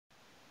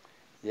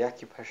The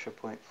acupressure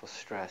point for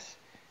stress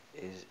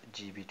is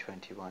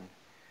GB21,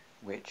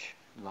 which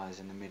lies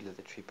in the middle of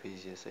the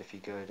trapezius. So if you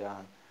go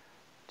down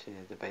to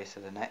the base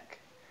of the neck,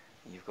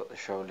 you've got the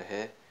shoulder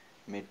here.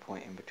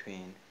 Midpoint in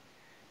between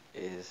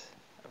is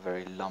a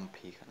very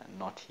lumpy, kind of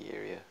knotty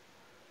area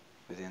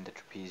within the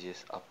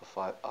trapezius, upper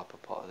part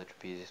of the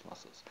trapezius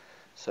muscles.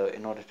 So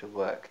in order to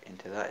work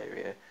into that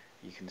area,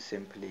 you can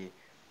simply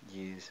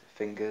use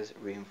fingers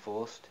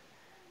reinforced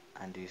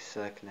and do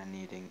circular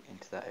kneading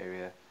into that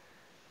area.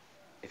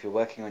 If you're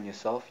working on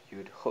yourself, you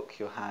would hook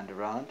your hand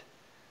around,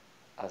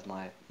 as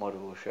my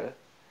model will show,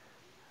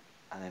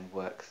 and then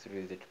work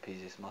through the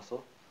trapezius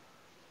muscle.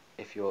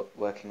 If you're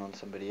working on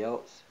somebody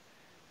else,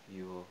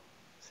 you will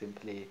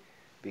simply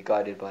be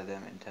guided by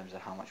them in terms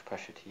of how much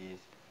pressure to use.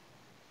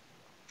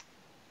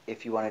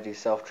 If you want to do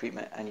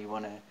self-treatment and you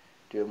want to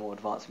do a more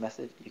advanced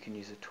method, you can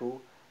use a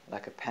tool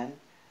like a pen,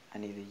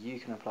 and either you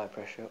can apply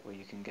pressure, or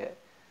you can get,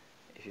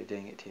 if you're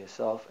doing it to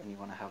yourself and you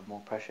want to have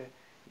more pressure,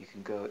 you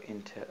can go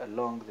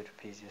along the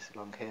trapezius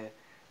along here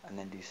and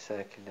then do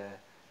circular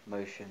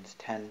motions,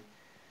 10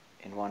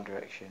 in one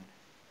direction,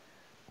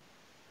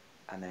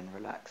 and then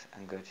relax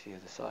and go to the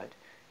other side.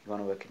 You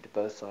want to work into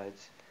both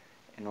sides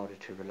in order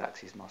to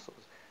relax these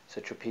muscles.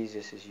 So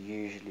trapezius is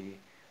usually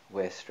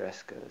where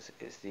stress goes.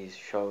 It's these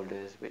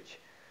shoulders which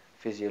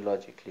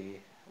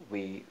physiologically,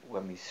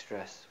 when we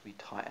stress, we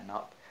tighten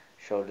up,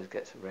 shoulders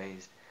gets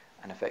raised,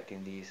 and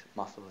affecting these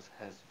muscles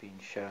has been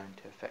shown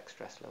to affect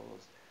stress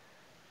levels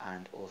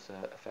and also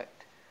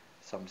affect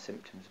some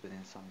symptoms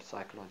within some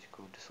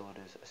psychological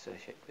disorders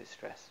associated with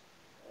stress.